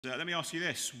Let me ask you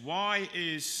this. Why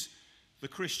is the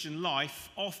Christian life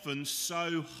often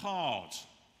so hard?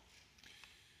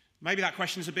 Maybe that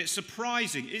question is a bit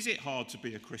surprising. Is it hard to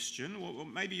be a Christian? Well,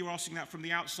 maybe you're asking that from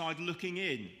the outside looking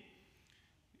in.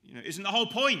 Isn't the whole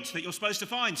point that you're supposed to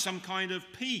find some kind of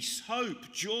peace,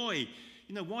 hope, joy?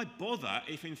 Why bother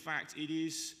if in fact it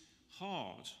is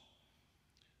hard?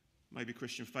 Maybe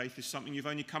Christian faith is something you've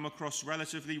only come across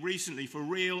relatively recently for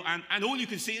real, and all you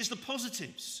can see is the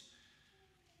positives.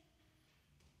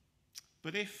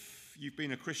 But if you've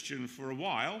been a Christian for a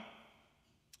while,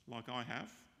 like I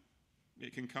have,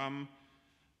 it can come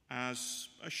as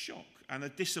a shock and a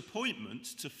disappointment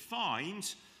to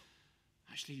find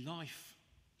actually life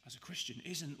as a Christian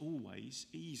isn't always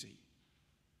easy.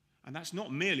 And that's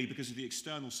not merely because of the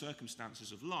external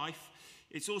circumstances of life,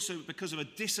 it's also because of a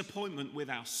disappointment with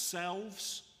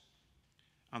ourselves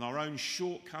and our own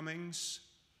shortcomings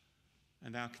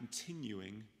and our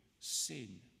continuing sin.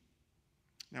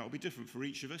 Now, it'll be different for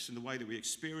each of us in the way that we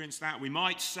experience that. We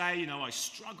might say, I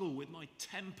struggle with my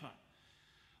temper.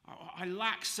 I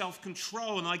lack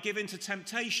self-control and I give in to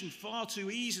temptation far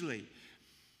too easily.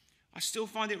 I still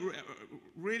find it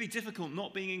really difficult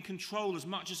not being in control as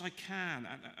much as I can,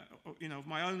 of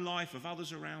my own life, of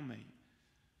others around me.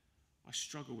 I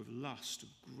struggle with lust,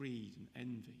 greed, and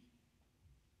envy.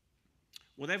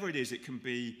 Whatever it is, it can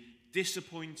be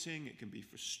disappointing, it can be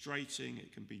frustrating,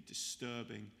 it can be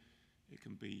disturbing, it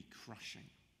can be crushing.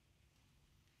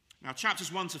 Now,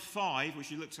 chapters 1 to 5,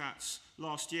 which we looked at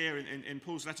last year in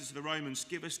Paul's letter to the Romans,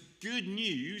 give us good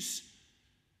news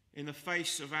in the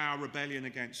face of our rebellion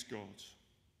against God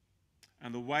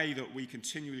and the way that we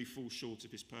continually fall short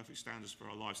of his perfect standards for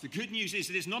our lives. The good news is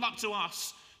that it's not up to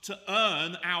us to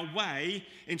earn our way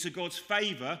into God's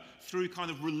favour through kind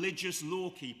of religious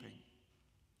law-keeping.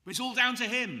 But it's all down to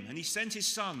him, and he sent his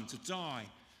son to die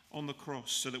on the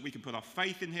cross so that we can put our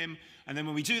faith in him. And then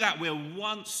when we do that, we're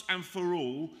once and for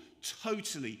all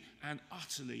totally and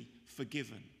utterly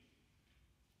forgiven.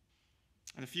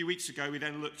 And a few weeks ago, we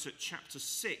then looked at chapter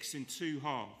 6 in two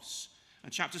halves.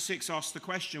 And chapter 6 asks the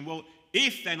question, well,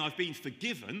 if then I've been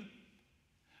forgiven,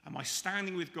 and my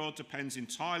standing with God depends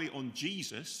entirely on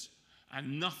Jesus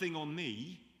and nothing on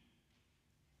me,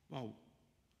 well,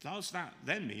 does that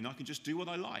then mean I can just do what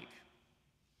I like?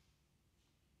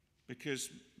 Because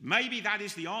maybe that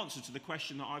is the answer to the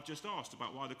question that I've just asked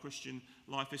about why the Christian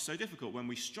life is so difficult. When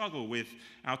we struggle with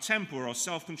our temper or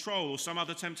self-control or some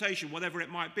other temptation, whatever it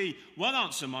might be, one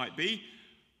answer might be,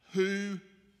 who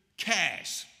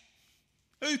cares?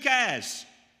 Who cares?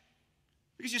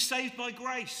 Because you're saved by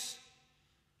grace.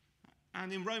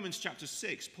 And in Romans chapter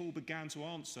 6, Paul began to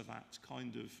answer that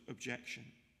kind of objection.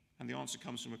 And the answer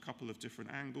comes from a couple of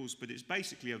different angles, but it's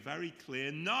basically a very clear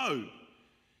no.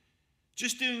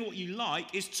 Just doing what you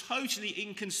like is totally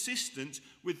inconsistent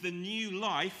with the new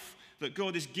life that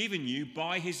God has given you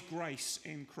by his grace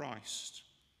in Christ.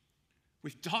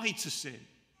 We've died to sin.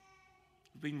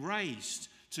 We've been raised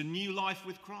to new life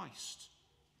with Christ.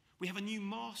 We have a new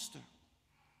master.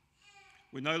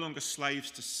 We're no longer slaves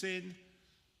to sin.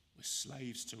 We're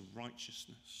slaves to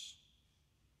righteousness.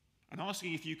 And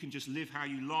asking if you can just live how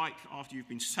you like after you've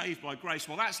been saved by grace,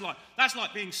 well, that's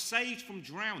like being saved from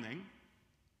drowning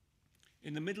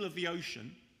in the middle of the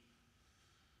ocean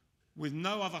with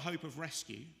no other hope of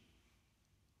rescue.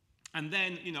 And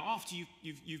then, after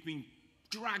you've been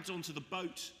dragged onto the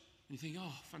boat and you think,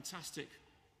 oh, fantastic,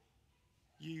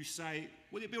 you say,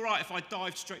 would it be all right if I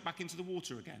dived straight back into the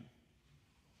water again?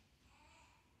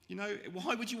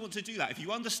 Why would you want to do that? If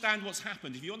you understand what's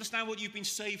happened, if you understand what you've been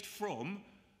saved from,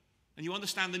 and you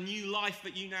understand the new life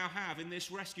that you now have in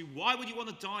this rescue, why would you want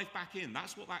to dive back in?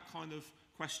 That's what that kind of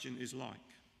question is like.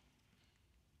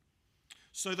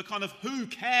 So the kind of who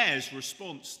cares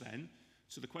response then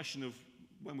to the question of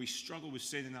when we struggle with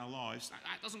sin in our lives,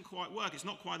 that doesn't quite work. It's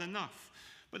not quite enough.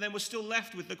 But then we're still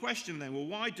left with the question then, well,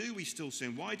 why do we still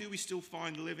sin? Why do we still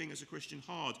find living as a Christian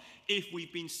hard if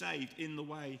we've been saved in the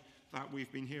way that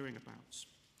we've been hearing about?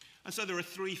 And so there are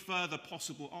three further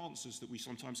possible answers that we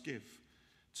sometimes give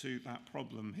to that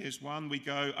problem. Here's one. We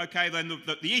go, okay, then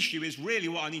the issue is really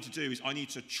what I need to do is I need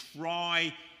to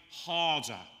try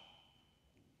harder.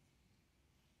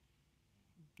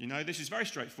 This is very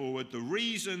straightforward. The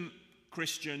reason,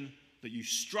 Christian, that you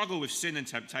struggle with sin and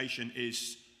temptation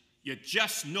is you're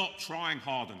just not trying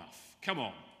hard enough. Come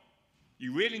on.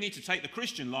 You really need to take the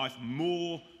Christian life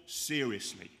more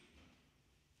seriously.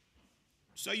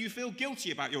 So you feel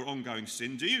guilty about your ongoing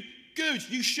sin, do you? Good,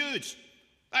 you should.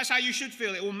 That's how you should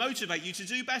feel. It will motivate you to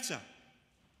do better.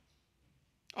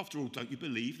 After all, don't you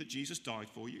believe that Jesus died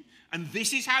for you? And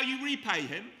this is how you repay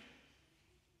him?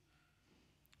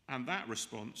 And that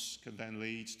response can then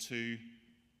lead to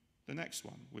the next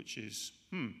one, which is,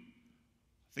 I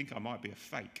think I might be a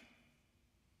fake.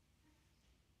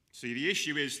 See, the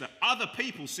issue is that other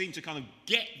people seem to kind of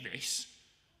get this,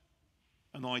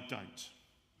 and I don't.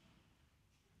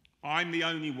 I'm the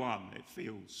only one, it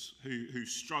feels, who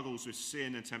struggles with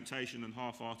sin and temptation and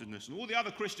half-heartedness. And all the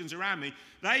other Christians around me,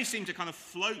 they seem to kind of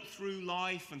float through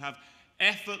life and have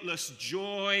effortless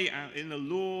joy in the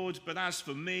Lord. But as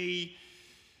for me,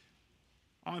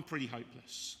 I'm pretty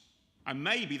hopeless. And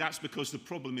maybe that's because the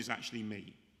problem is actually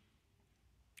me.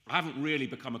 I haven't really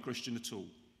become a Christian at all.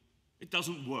 It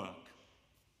doesn't work.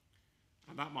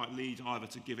 And that might lead either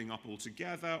to giving up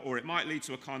altogether, or it might lead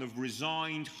to a kind of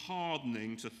resigned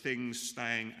hardening to things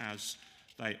staying as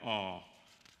they are.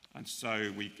 And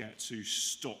so we get to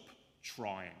stop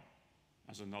trying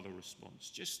as another response.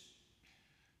 Just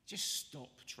stop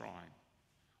trying.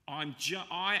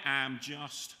 I am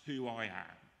just who I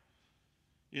am.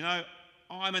 You know,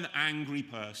 I'm an angry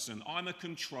person. I'm a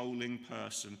controlling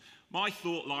person. My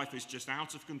thought life is just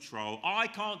out of control. I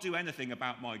can't do anything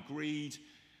about my greed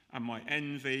and my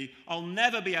envy. I'll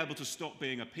never be able to stop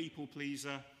being a people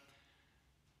pleaser.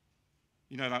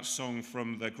 You know that song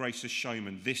from The Greatest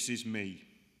Showman, This Is Me.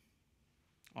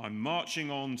 I'm marching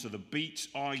on to the beat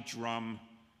I drum.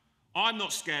 I'm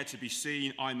not scared to be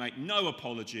seen. I make no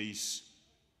apologies.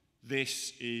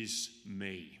 This is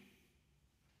me.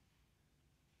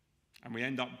 And we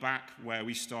end up back where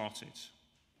we started,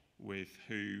 with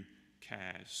who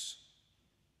cares.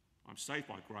 I'm saved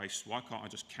by grace. Why can't I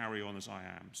just carry on as I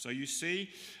am? So you see,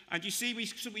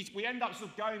 we end up sort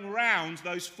of going around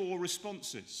those four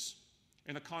responses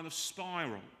in a kind of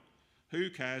spiral.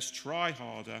 Who cares? Try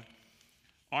harder.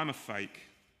 I'm a fake.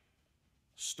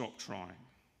 Stop trying.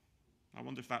 I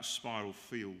wonder if that spiral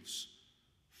feels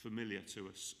familiar to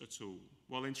us at all.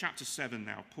 Well, in chapter 7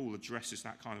 now, Paul addresses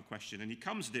that kind of question, and he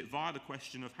comes at it via the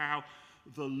question of how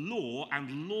the law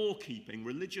and law-keeping,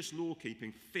 religious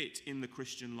law-keeping, fit in the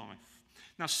Christian life.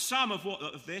 Now, some of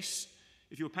this,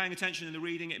 if you were paying attention in the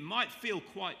reading, it might feel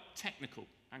quite technical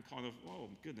and kind of, oh,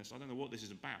 goodness, I don't know what this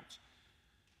is about.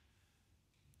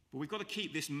 But we've got to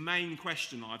keep this main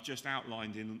question that I've just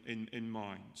outlined in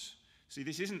mind. See,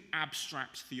 this isn't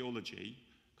abstract theology,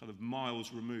 kind of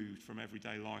miles removed from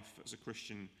everyday life as a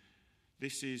Christian.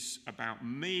 This is about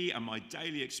me and my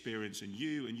daily experience, and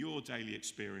you and your daily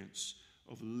experience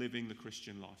of living the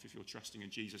Christian life if you're trusting in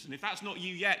Jesus. And if that's not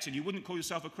you yet and you wouldn't call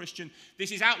yourself a Christian,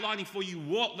 this is outlining for you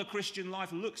what the Christian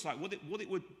life looks like, what it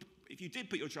would, if you did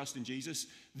put your trust in Jesus,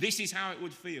 this is how it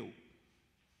would feel.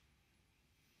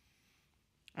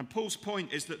 And Paul's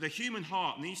point is that the human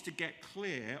heart needs to get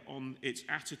clear on its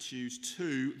attitudes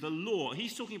to the law.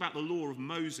 He's talking about the law of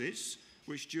Moses,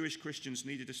 which Jewish Christians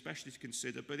needed especially to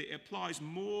consider, but it applies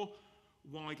more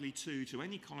widely to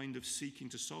any kind of seeking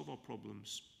to solve our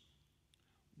problems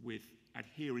with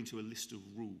adhering to a list of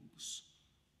rules.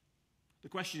 The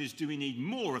question is, do we need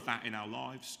more of that in our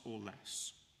lives or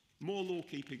less? More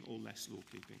law-keeping or less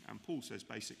law-keeping? And Paul says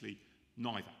basically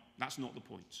neither. That's not the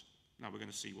point. Now we're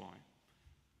going to see why.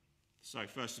 So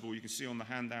first of all, you can see on the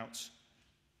handout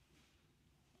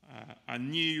a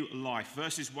new life,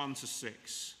 verses 1 to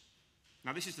 6.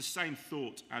 Now this is the same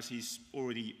thought as he's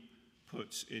already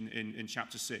put in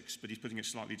chapter 6, but he's putting it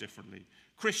slightly differently.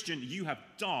 Christian, you have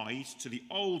died to the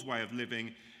old way of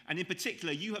living, and in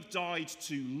particular, you have died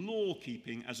to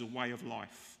law-keeping as a way of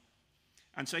life.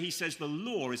 And so he says the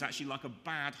law is actually like a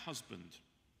bad husband.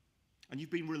 And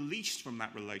you've been released from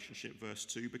that relationship, verse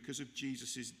 2, because of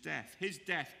Jesus' death. His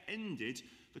death ended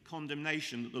the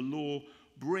condemnation that the law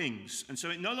brings. And so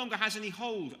it no longer has any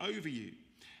hold over you.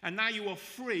 And now you are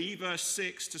free, verse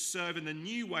 6, to serve in the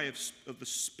new way of the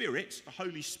Spirit, the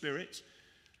Holy Spirit,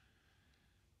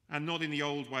 and not in the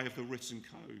old way of the written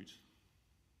code,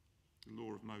 the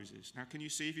law of Moses. Now, can you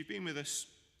see, if you've been with us,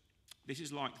 this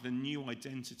is like the new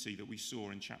identity that we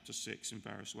saw in chapter 6 in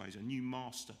various ways, a new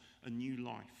master, a new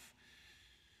life.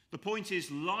 The point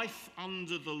is, life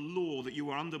under the law that you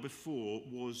were under before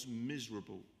was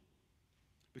miserable.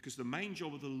 Because the main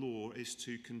job of the law is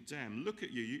to condemn. Look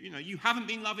at you. You haven't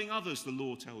been loving others, the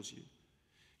law tells you.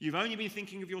 You've only been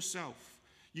thinking of yourself.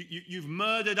 You've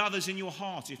murdered others in your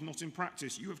heart, if not in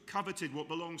practice. You have coveted what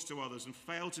belongs to others and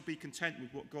failed to be content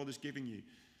with what God has given you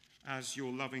as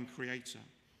your loving creator.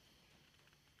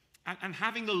 And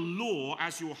having the law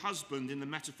as your husband, in the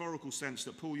metaphorical sense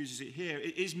that Paul uses it here,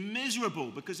 it is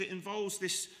miserable because it involves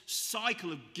this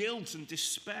cycle of guilt and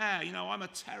despair. You know, I'm a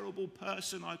terrible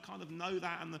person. I kind of know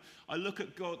that. And I look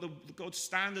at God's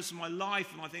standards for my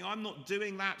life, and I think I'm not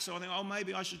doing that. So I think, oh,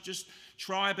 maybe I should just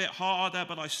try a bit harder,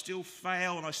 but I still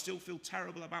fail, and I still feel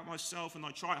terrible about myself. And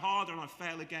I try harder, and I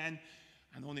fail again.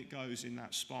 And on it goes in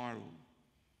that spiral.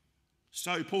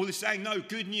 So Paul is saying, no,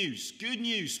 good news. Good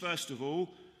news, first of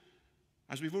all.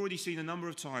 As we've already seen a number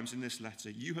of times in this letter,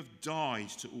 you have died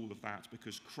to all of that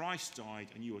because Christ died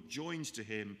and you are joined to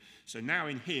him. So now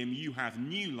in him you have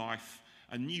new life,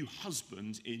 a new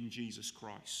husband in Jesus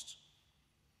Christ.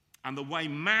 And the way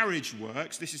marriage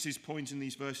works, this is his point in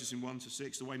these verses in 1 to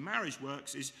 6, the way marriage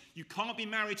works is you can't be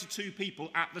married to two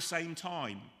people at the same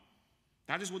time.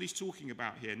 That is what he's talking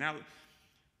about here. Now,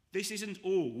 this isn't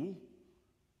all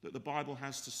that the Bible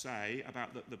has to say about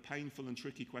the painful and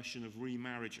tricky question of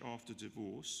remarriage after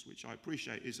divorce, which I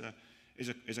appreciate is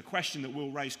a question that will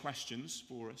raise questions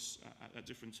for us at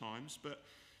different times. But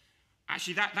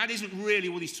actually, that isn't really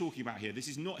what he's talking about here. This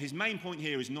is not his main point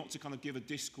here. Is not to kind of give a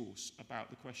discourse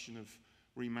about the question of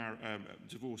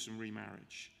divorce and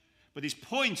remarriage. But his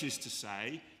point is to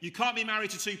say you can't be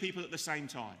married to two people at the same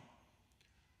time.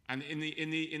 And in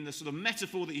the sort of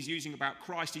metaphor that he's using about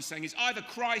Christ, he's saying it's either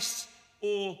Christ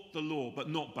or the law, but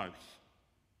not both.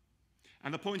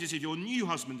 And the point is, if your new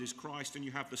husband is Christ and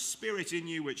you have the Spirit in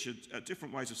you, which are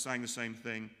different ways of saying the same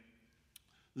thing,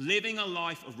 living a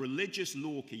life of religious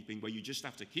law-keeping where you just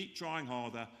have to keep trying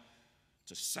harder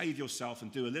to save yourself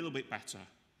and do a little bit better,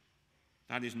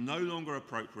 that is no longer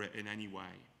appropriate in any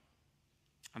way.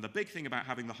 And the big thing about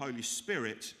having the Holy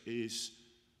Spirit is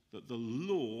that the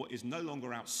law is no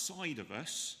longer outside of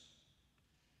us,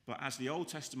 but as the Old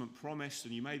Testament promised,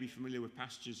 and you may be familiar with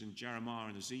passages in Jeremiah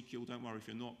and Ezekiel, don't worry if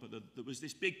you're not, but there was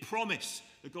this big promise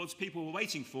that God's people were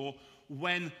waiting for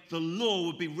when the law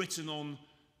would be written on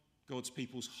God's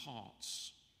people's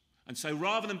hearts. And so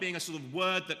rather than being a sort of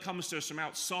word that comes to us from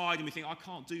outside and we think, I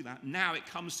can't do that, now it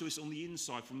comes to us on the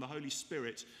inside from the Holy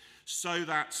Spirit so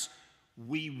that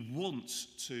we want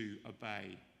to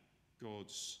obey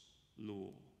God's law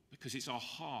because it's our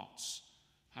hearts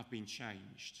have been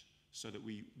changed. So that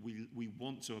we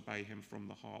want to obey him from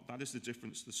the heart. That is the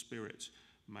difference the Spirit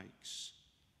makes.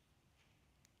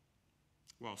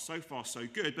 Well, so far so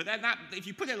good. But then if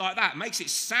you put it like that, it makes it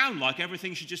sound like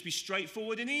everything should just be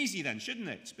straightforward and easy then, shouldn't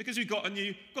it? Because we've got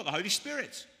the Holy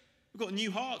Spirit. We've got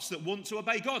new hearts that want to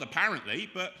obey God, apparently.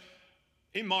 But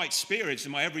in my experience,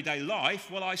 in my everyday life,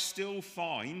 well, I still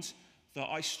find that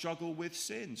I struggle with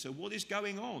sin. So what is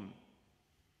going on?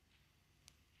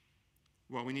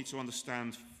 Well, we need to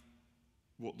understand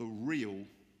what the real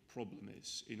problem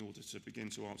is in order to begin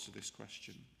to answer this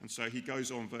question. And so he goes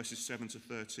on, verses 7 to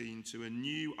 13, to a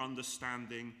new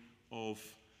understanding of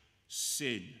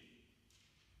sin.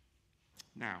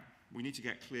 Now, we need to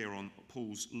get clear on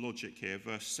Paul's logic here.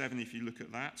 Verse 7, if you look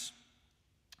at that,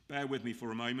 bear with me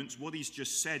for a moment. What he's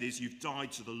just said is you've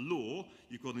died to the law,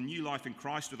 you've got a new life in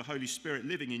Christ with the Holy Spirit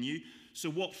living in you. So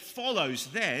what follows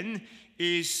then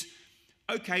is,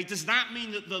 okay, does that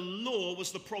mean that the law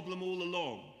was the problem all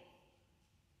along?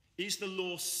 Is the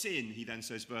law sin, he then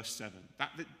says, verse 7.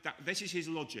 This is his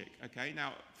logic, okay?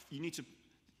 Now, we need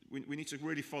to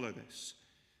really follow this.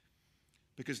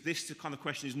 Because this kind of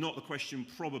question is not the question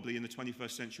probably in the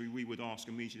 21st century we would ask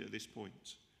immediately at this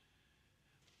point.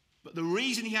 But the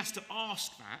reason he has to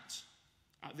ask that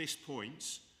at this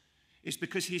point is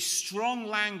because his strong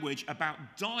language about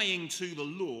dying to the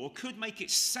law could make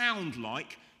it sound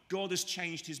like God has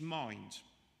changed his mind.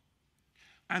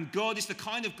 And God is the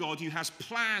kind of God who has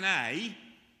plan A,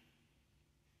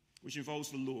 which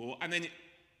involves the law, and then it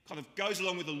kind of goes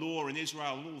along with the law in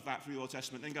Israel and all of that through the Old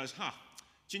Testament, then goes, do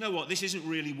you know what? This isn't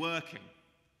really working.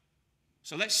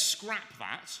 So let's scrap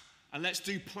that and let's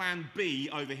do plan B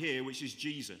over here, which is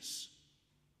Jesus.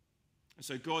 And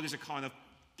so God is a kind of,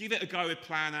 give it a go with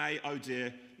plan A, oh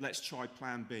dear, let's try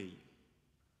plan B.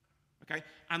 Okay?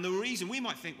 And the reason we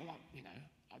might think, well,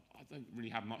 I don't really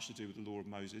have much to do with the law of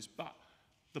Moses, but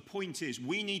the point is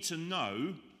we need to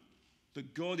know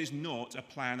that God is not a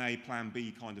plan A, plan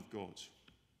B kind of God.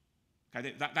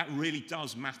 Okay, that really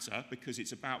does matter because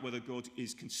it's about whether God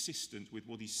is consistent with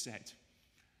what he said.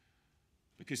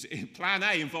 Because plan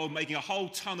A involved making a whole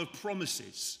ton of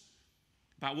promises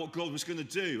about what God was going to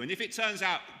do. And if it turns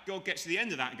out God gets to the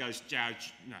end of that and goes, no,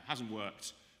 it hasn't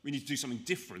worked, we need to do something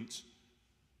different,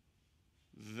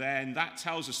 then that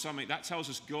tells us something. That tells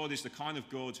us God is the kind of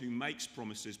God who makes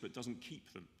promises but doesn't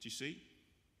keep them. Do you see?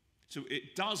 So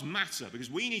it does matter, because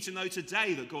we need to know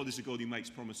today that God is a God who makes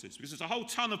promises. Because there's a whole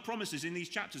ton of promises in these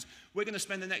chapters. We're going to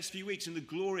spend the next few weeks in the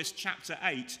glorious chapter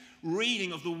 8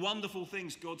 reading of the wonderful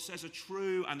things God says are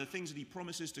true and the things that he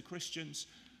promises to Christians.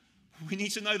 We need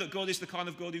to know that God is the kind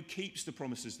of God who keeps the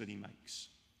promises that he makes.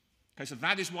 Okay, so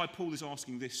that is why Paul is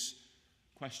asking this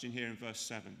question here in verse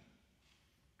 7.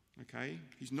 Okay,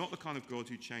 he's not the kind of God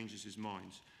who changes his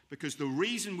mind. Because the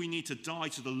reason we need to die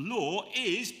to the law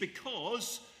is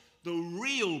because the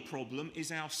real problem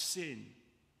is our sin.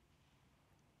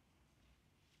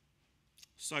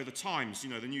 So the Times, the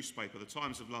newspaper, the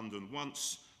Times of London,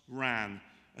 once ran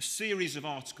a series of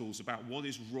articles about what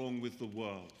is wrong with the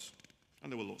world.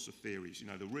 And there were lots of theories.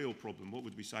 The real problem, what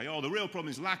would we say? Oh, the real problem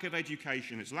is lack of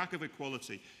education, it's lack of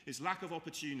equality, it's lack of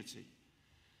opportunity.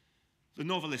 The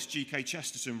novelist G.K.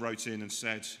 Chesterton wrote in and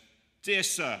said, "Dear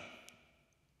sir,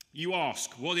 you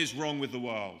ask, what is wrong with the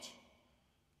world?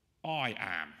 I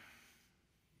am."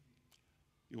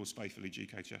 Yours faithfully,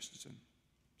 G.K. Chesterton.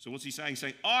 So what's he saying? He's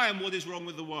saying, I am what is wrong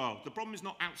with the world. The problem is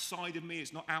not outside of me.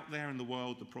 It's not out there in the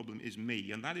world. The problem is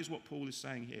me. And that is what Paul is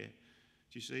saying here.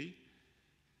 Do you see?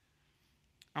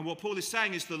 And what Paul is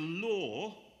saying is the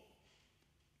law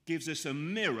gives us a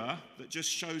mirror that just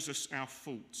shows us our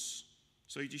faults.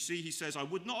 So do you see? He says, I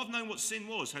would not have known what sin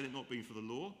was had it not been for the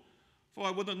law. For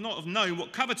I would not have known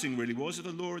what coveting really was if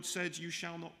the law had said, you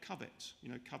shall not covet.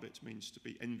 Covet means to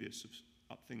be envious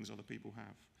of things other people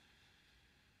have.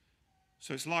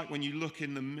 So it's like when you look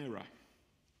in the mirror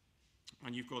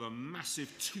and you've got a massive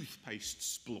toothpaste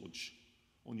splodge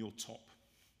on your top.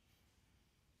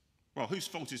 Well, whose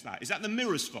fault is that? Is that the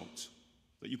mirror's fault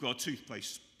that you've got a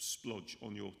toothpaste splodge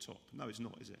on your top? No, it's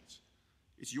not, is it?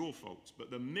 It's your fault. But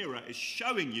the mirror is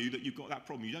showing you that you've got that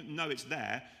problem. You don't know it's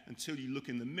there until you look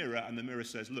in the mirror and the mirror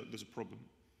says, look, there's a problem.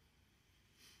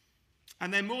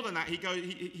 And then more than that,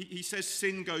 he says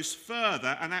sin goes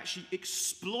further and actually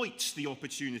exploits the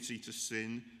opportunity to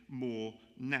sin more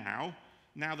now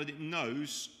that it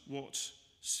knows what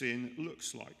sin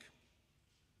looks like.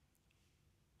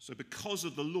 So because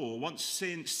of the law, once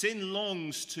sin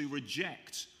longs to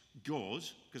reject God,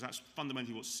 because that's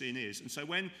fundamentally what sin is. And so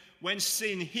when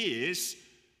sin hears,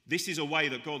 this is a way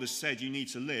that God has said you need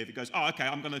to live, it goes, oh, okay,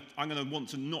 I'm going to want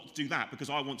to not do that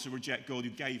because I want to reject God who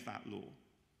gave that law.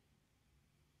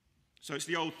 So it's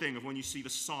the old thing of when you see the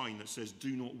sign that says,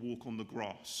 do not walk on the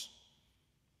grass.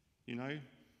 You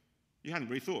hadn't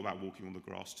really thought about walking on the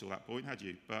grass till that point, had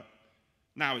you? But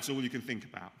now it's all you can think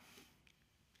about.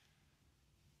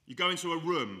 You go into a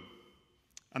room,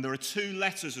 and there are 2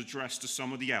 letters addressed to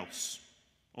somebody else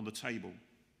on the table.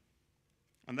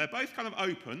 And they're both kind of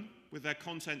open with their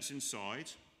contents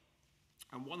inside.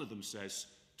 And one of them says,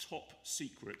 top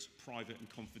secret, private and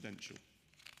confidential.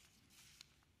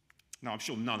 Now, I'm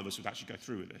sure none of us would actually go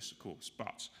through with this, of course,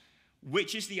 but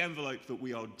which is the envelope that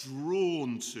we are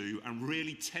drawn to and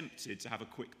really tempted to have a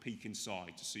quick peek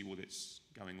inside to see what it's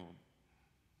going on?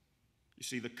 You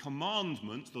see, the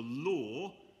commandment, the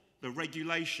law, the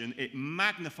regulation, it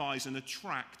magnifies and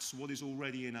attracts what is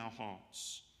already in our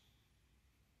hearts.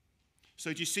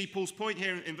 So do you see Paul's point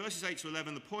here in verses 8 to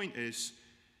 11? The point is,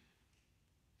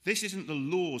 this isn't the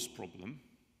law's problem.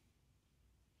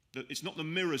 It's not the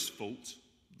mirror's fault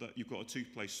that you've got a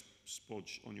toothpaste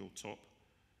splodge on your top.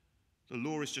 The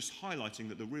law is just highlighting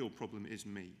that the real problem is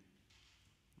me.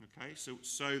 Okay,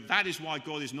 so that is why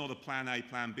God is not a plan A,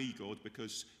 plan B God,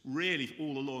 because really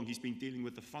all along he's been dealing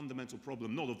with the fundamental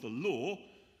problem, not of the law,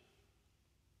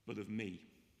 but of me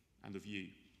and of you.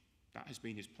 That has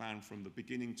been his plan from the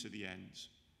beginning to the end.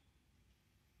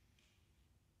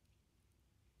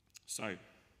 So,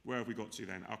 where have we got to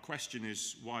then? Our question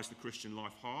is, why is the Christian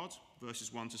life hard?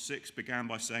 Verses 1 to 6 began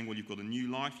by saying, well, you've got a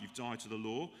new life, you've died to the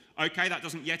law. Okay, that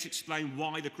doesn't yet explain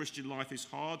why the Christian life is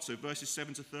hard. So verses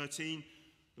 7 to 13,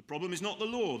 the problem is not the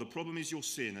law, the problem is your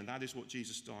sin, and that is what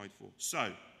Jesus died for.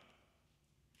 So,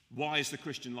 why is the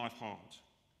Christian life hard?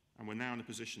 And we're now in a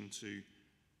position to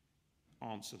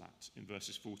answer that in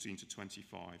verses 14 to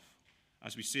 25.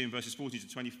 As we see in verses 14 to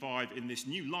 25, in this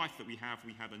new life that we have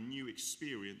a new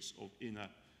experience of inner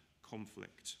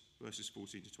conflict. Verses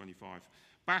 14 to 25.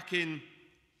 Back in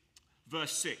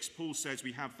verse 6, Paul says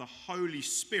we have the Holy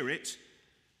Spirit,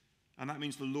 and that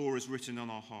means the law is written on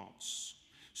our hearts.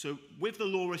 So with the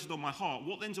law written on my heart,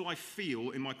 what then do I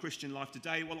feel in my Christian life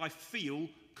today? Well, I feel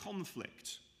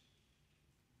conflict.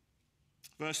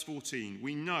 Verse 14,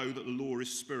 we know that the law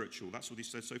is spiritual. That's what he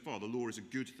said so far. The law is a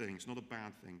good thing. It's not a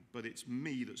bad thing. But it's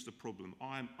me that's the problem.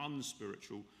 I am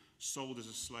unspiritual, sold as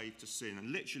a slave to sin.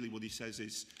 And literally what he says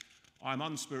is, I'm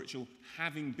unspiritual,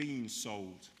 having been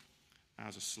sold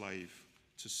as a slave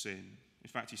to sin. In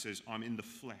fact, he says, I'm in the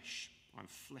flesh. I'm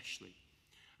fleshly.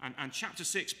 And chapter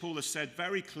 6, Paul has said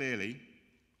very clearly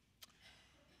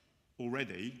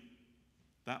already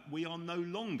that we are no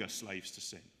longer slaves to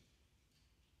sin.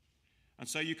 And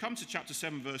so you come to chapter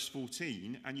 7, verse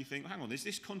 14, and you think, hang on, is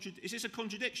this a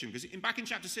contradiction? Because back in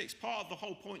chapter 6, part of the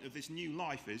whole point of this new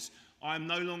life is, I am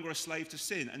no longer a slave to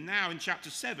sin. And now in chapter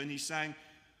 7, he's saying,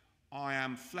 I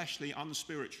am fleshly,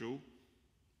 unspiritual,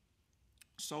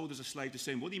 sold as a slave to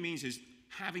sin. What he means is,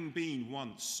 having been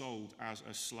once sold as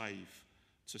a slave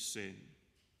to sin.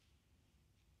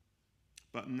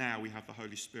 But now we have the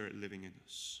Holy Spirit living in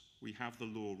us. We have the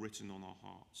law written on our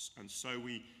hearts. And so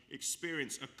we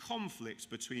experience a conflict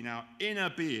between our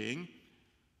inner being,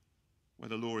 where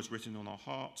the law is written on our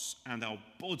hearts, and our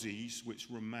bodies, which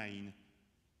remain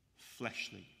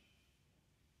fleshly.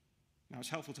 Now, it's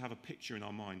helpful to have a picture in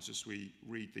our minds as we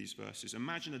read these verses.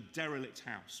 Imagine a derelict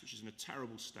house, which is in a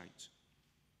terrible state.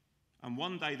 And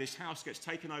one day this house gets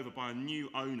taken over by a new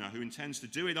owner who intends to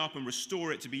do it up and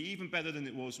restore it to be even better than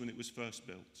it was when it was first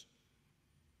built.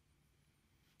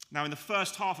 Now, in the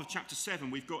first half of chapter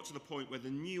 7, we've got to the point where the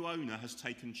new owner has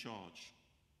taken charge.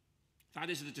 That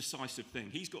is the decisive thing.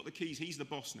 He's got the keys. He's the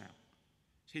boss now.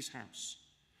 It's his house.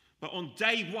 But on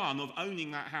day 1 of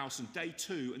owning that house and day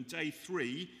 2 and day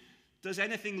 3, does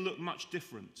anything look much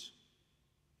different?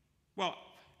 Well,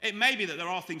 it may be that there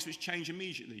are things which change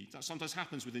immediately. That sometimes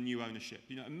happens with a new ownership.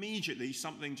 Immediately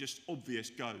something just obvious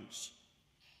goes.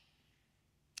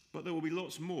 But there will be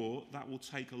lots more that will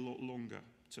take a lot longer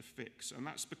to fix. And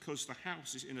that's because the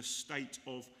house is in a state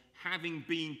of having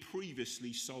been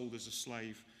previously sold as a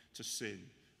slave to sin.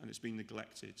 And it's been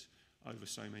neglected over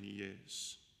so many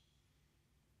years.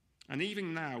 And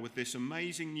even now, with this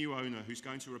amazing new owner who's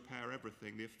going to repair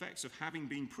everything, the effects of having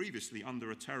been previously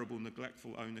under a terrible,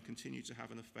 neglectful owner continue to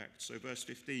have an effect. So verse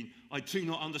 15, I do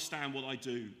not understand what I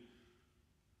do.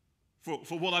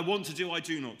 For what I want to do, I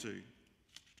do not do.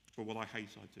 For what I hate,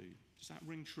 I do. Does that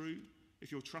ring true?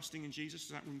 If you're trusting in Jesus,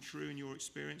 does that ring true in your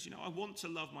experience? I want to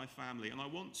love my family and I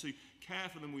want to care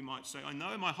for them, we might say. I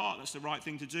know in my heart that's the right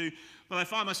thing to do, but I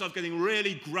find myself getting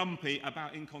really grumpy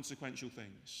about inconsequential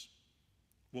things.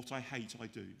 What I hate, I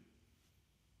do.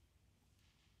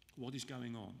 What is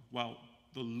going on? Well,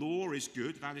 the law is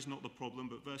good. That is not the problem.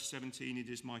 But verse 17, it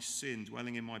is my sin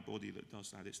dwelling in my body that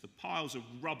does that. It's the piles of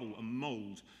rubble and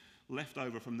mold left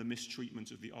over from the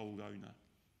mistreatment of the old owner.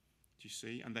 Do you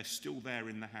see? And they're still there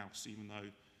in the house, even though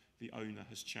the owner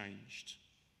has changed.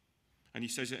 And he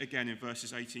says it again in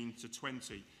verses 18 to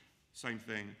 20. Same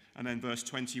thing. And then verse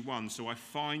 21. So I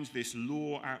find this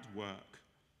law at work.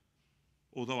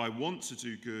 Although I want to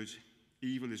do good,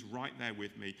 evil is right there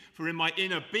with me. For in my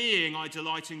inner being I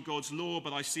delight in God's law,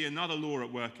 but I see another law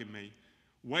at work in me,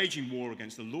 waging war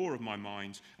against the law of my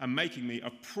mind and making me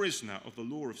a prisoner of the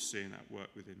law of sin at work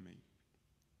within me.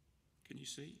 Can you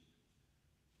see?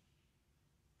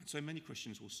 And so many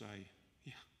Christians will say,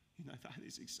 yeah, that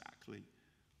is exactly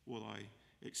what I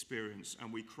experience.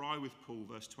 And we cry with Paul,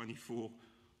 verse 24,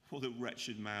 what a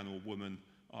wretched man or woman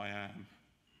I am.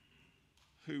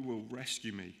 Who will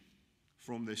rescue me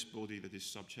from this body that is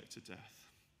subject to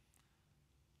death?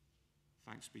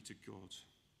 Thanks be to God,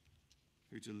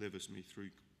 who delivers me through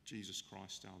Jesus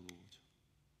Christ our Lord.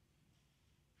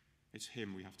 It's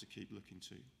him we have to keep looking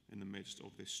to in the midst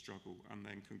of this struggle. And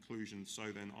then conclusion, so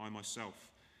then I myself,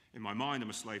 in my mind, am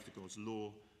a slave to God's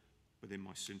law, but in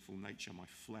my sinful nature, my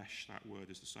flesh, that word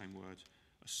is the same word,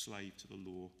 a slave to the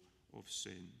law of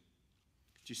sin.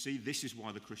 Do you see, this is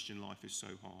why the Christian life is so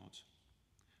hard.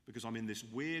 Because I'm in this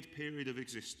weird period of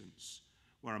existence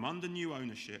where I'm under new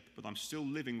ownership, but I'm still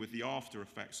living with the after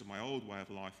effects of my old way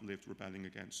of life lived rebelling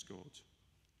against God.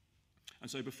 And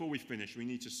so before we finish, we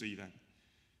need to see then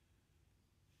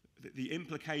that the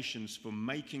implications for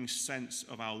making sense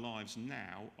of our lives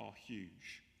now are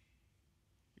huge.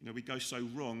 We go so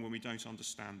wrong when we don't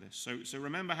understand this. So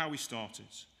remember how we started.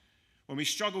 When we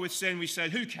struggle with sin, we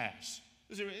said, who cares?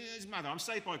 It doesn't matter, I'm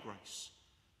saved by grace.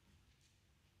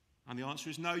 And the answer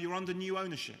is no, you're under new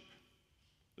ownership.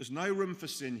 There's no room for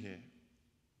sin here.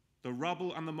 The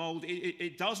rubble and the mold,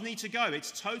 it does need to go.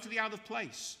 It's totally out of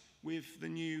place with the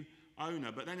new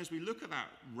owner. But then as we look at that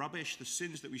rubbish, the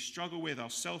sins that we struggle with, our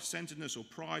self-centeredness or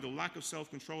pride or lack of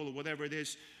self-control or whatever it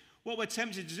is, what we're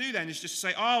tempted to do then is just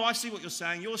say, oh, I see what you're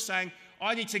saying. You're saying,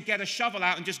 I need to get a shovel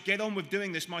out and just get on with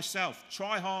doing this myself.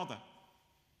 Try harder.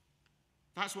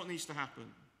 That's what needs to happen.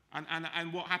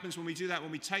 And what happens when we do that,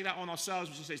 when we take that on ourselves,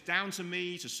 which is it's down to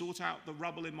me to sort out the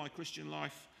rubble in my Christian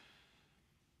life,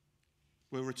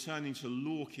 we're returning to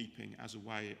law-keeping as a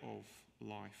way of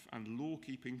life. And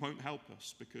law-keeping won't help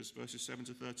us because verses 7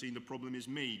 to 13, the problem is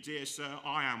me. Dear sir,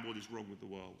 I am what is wrong with the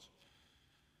world.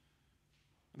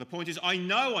 And the point is, I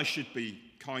know I should be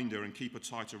kinder and keep a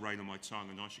tighter rein on my tongue,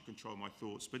 and I should control my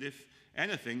thoughts. But if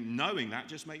anything, knowing that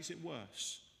just makes it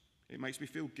worse. It makes me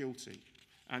feel guilty.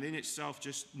 And in itself,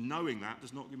 just knowing that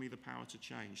does not give me the power to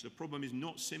change. The problem is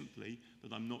not simply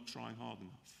that I'm not trying hard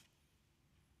enough.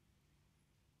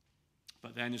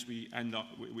 But then as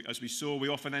we saw, we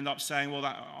often end up saying, well,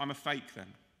 I'm a fake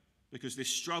then. Because this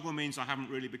struggle means I haven't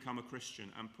really become a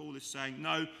Christian. And Paul is saying,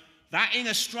 no, that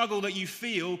inner struggle that you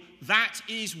feel, that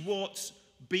is what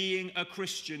being a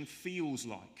Christian feels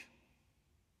like.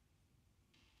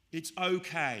 It's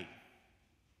okay.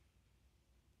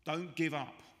 Don't give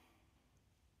up.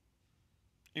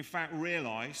 In fact,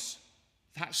 realize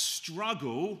that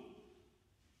struggle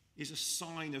is a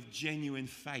sign of genuine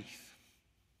faith.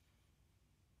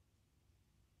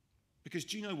 Because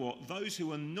do you know what? Those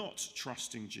who are not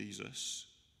trusting Jesus,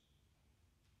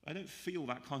 they don't feel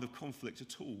that kind of conflict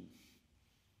at all.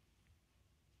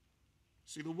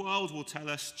 See, the world will tell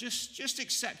us, just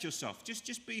accept yourself.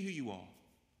 Just be who you are.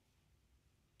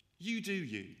 You do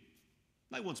you.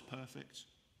 No one's perfect.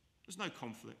 There's no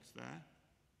conflict there.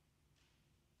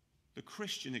 The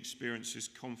Christian experiences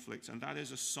conflict, and that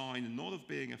is a sign not of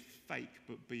being a fake,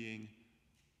 but being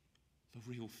the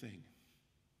real thing.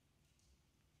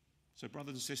 So,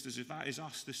 brothers and sisters, if that is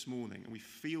us this morning, and we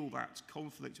feel that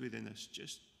conflict within us,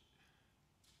 just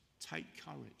take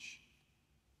courage.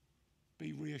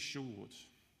 Be reassured.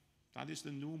 That is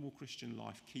the normal Christian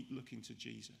life. Keep looking to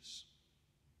Jesus.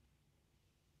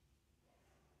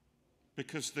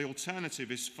 Because the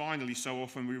alternative is finally so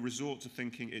often we resort to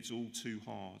thinking it's all too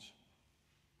hard.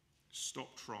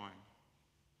 Stop trying.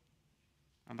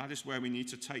 And that is where we need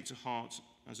to take to heart,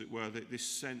 as it were, this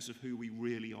sense of who we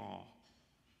really are.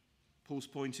 Paul's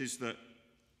point is that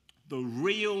the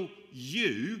real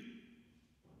you,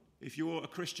 if you're a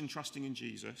Christian trusting in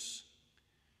Jesus,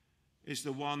 is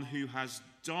the one who has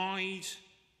died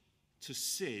to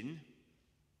sin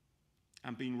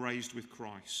and been raised with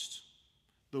Christ.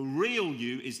 The real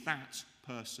you is that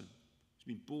person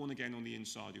who's been born again on the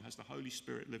inside, who has the Holy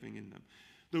Spirit living in them.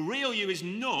 The real you is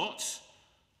not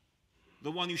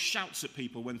the one who shouts at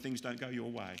people when things don't go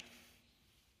your way,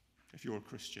 if you're a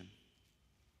Christian.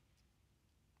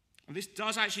 And this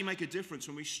does actually make a difference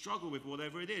when we struggle with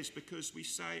whatever it is, because we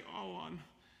say, oh,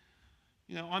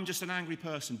 I'm just an angry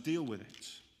person, deal with it.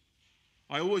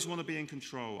 I always want to be in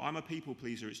control. I'm a people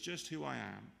pleaser, it's just who I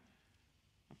am.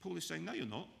 And Paul is saying, no, you're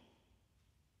not.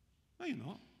 No, you're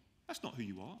not. That's not who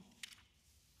you are.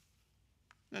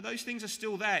 Now, those things are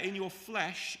still there in your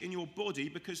flesh, in your body,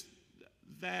 because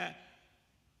they're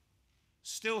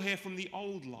still here from the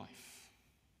old life.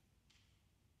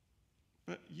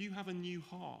 But you have a new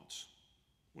heart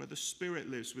where the Spirit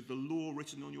lives with the law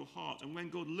written on your heart. And when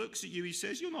God looks at you, he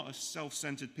says, you're not a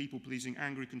self-centered, people-pleasing,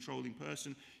 angry, controlling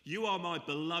person. You are my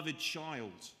beloved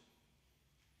child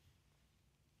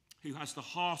who has the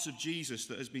heart of Jesus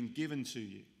that has been given to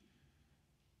you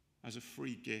as a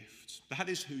free gift. That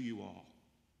is who you are.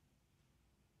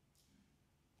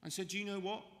 And so do you know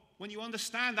what? When you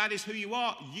understand that is who you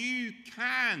are, you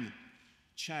can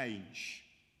change.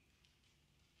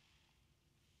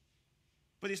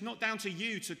 But it's not down to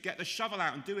you to get the shovel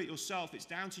out and do it yourself. It's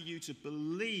down to you to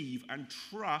believe and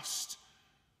trust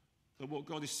that what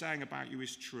God is saying about you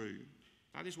is true.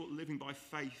 That is what living by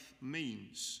faith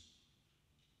means.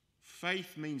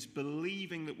 Faith means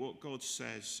believing that what God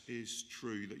says is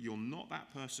true, that you're not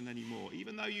that person anymore.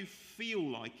 Even though you feel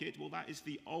like it, well, that is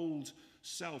the old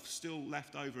self still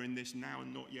left over in this now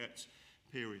and not yet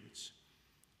periods.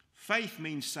 Faith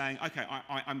means saying, okay,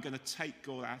 I'm going to take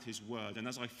God at his word. And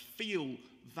as I feel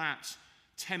that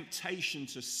temptation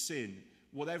to sin,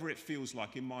 whatever it feels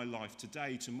like in my life,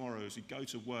 today, tomorrow, as we go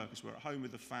to work, as we're at home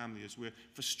with the family, as we're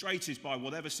frustrated by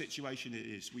whatever situation it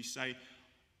is, we say,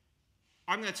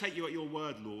 I'm going to take you at your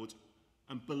word, Lord,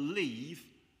 and believe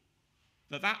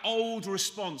that that old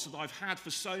response that I've had for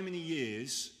so many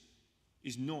years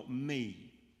is not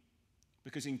me.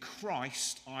 Because in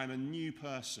Christ, I am a new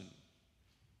person.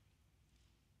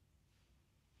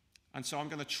 And so I'm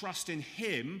going to trust in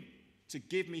him to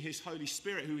give me his Holy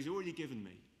Spirit, who he's already given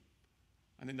me.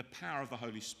 And in the power of the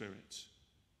Holy Spirit,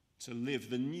 to live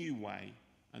the new way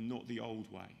and not the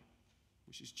old way,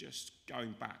 which is just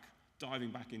going back,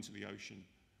 diving back into the ocean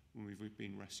when we've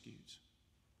been rescued.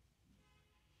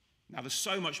 Now, there's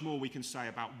so much more we can say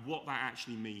about what that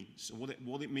actually means, and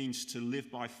what it means to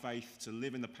live by faith, to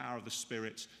live in the power of the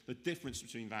Spirit, the difference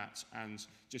between that and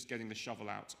just getting the shovel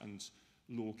out and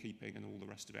law-keeping and all the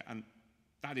rest of it. And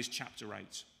that is chapter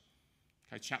 8.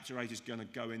 Okay, chapter 8 is going to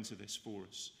go into this for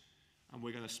us. And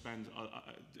we're going to spend,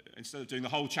 instead of doing the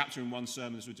whole chapter in one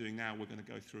sermon as we're doing now, we're going to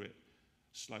go through it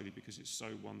slowly, because it's so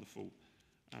wonderful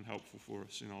and helpful for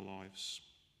us in our lives.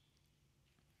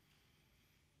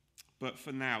 But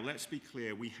for now, let's be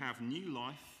clear, we have new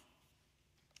life.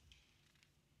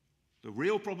 The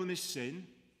real problem is sin,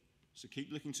 so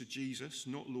keep looking to Jesus,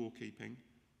 not law-keeping,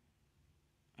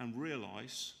 and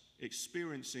realize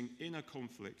experiencing inner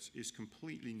conflict is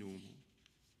completely normal.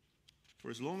 For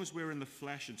as long as we're in the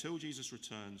flesh, until Jesus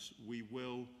returns, we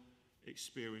will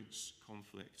experience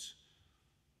conflict.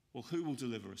 Well, who will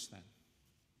deliver us then?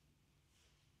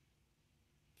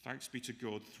 Thanks be to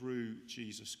God through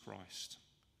Jesus Christ,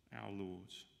 our Lord.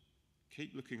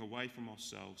 Keep looking away from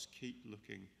ourselves. Keep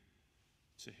looking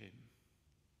to him.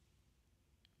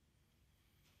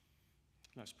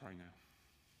 Let's pray now.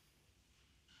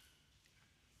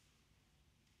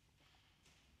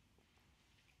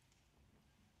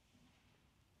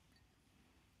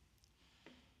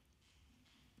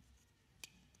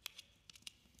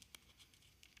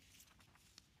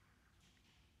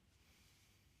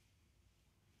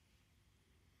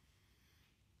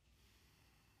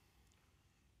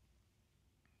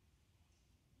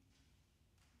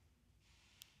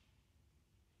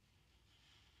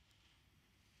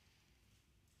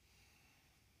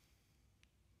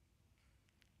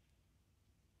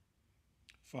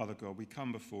 Father God, we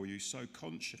come before you so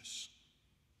conscious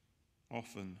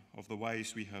often of the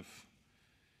ways we have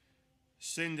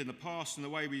sinned in the past and the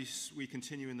way we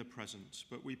continue in the present.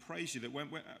 But we praise you that when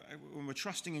we're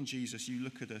trusting in Jesus, you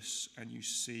look at us and you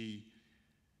see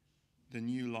the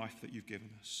new life that you've given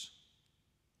us.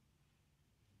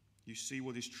 You see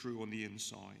what is true on the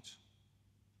inside.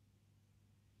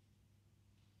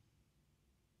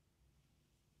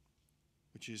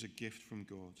 Which is a gift from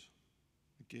God.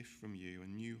 A gift from you, a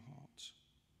new heart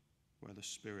where the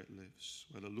Spirit lives,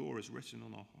 where the law is written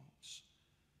on our hearts.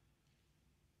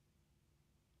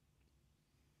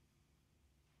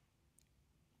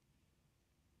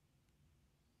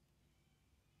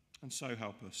 And so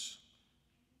help us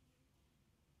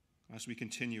as we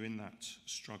continue in that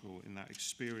struggle, in that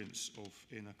experience of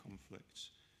inner conflict,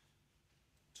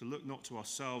 to look not to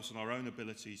ourselves and our own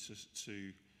ability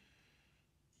to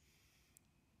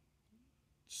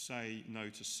say no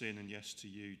to sin and yes to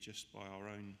you just by our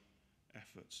own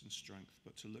efforts and strength,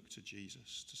 but to look to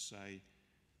Jesus, to say,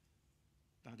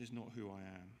 that is not who I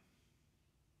am,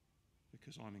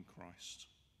 because I'm in Christ.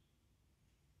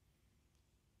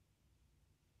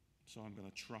 So I'm going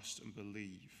to trust and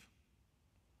believe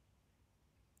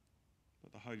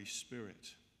that the Holy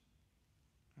Spirit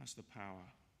has the power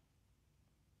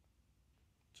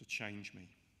to change me,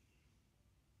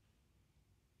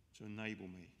 to enable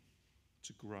me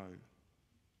to grow,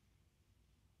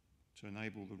 to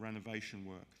enable the renovation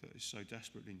work that is so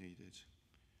desperately needed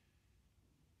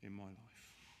in my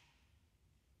life.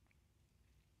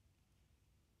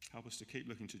 Help us to keep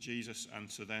looking to Jesus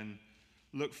and to then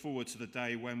look forward to the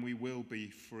day when we will be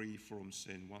free from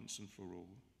sin once and for all,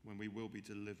 when we will be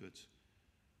delivered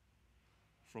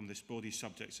from this body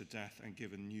subject to death and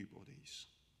given new bodies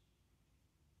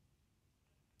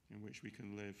in which we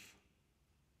can live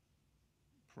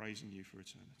praising you for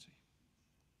eternity.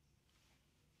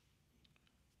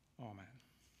 Amen.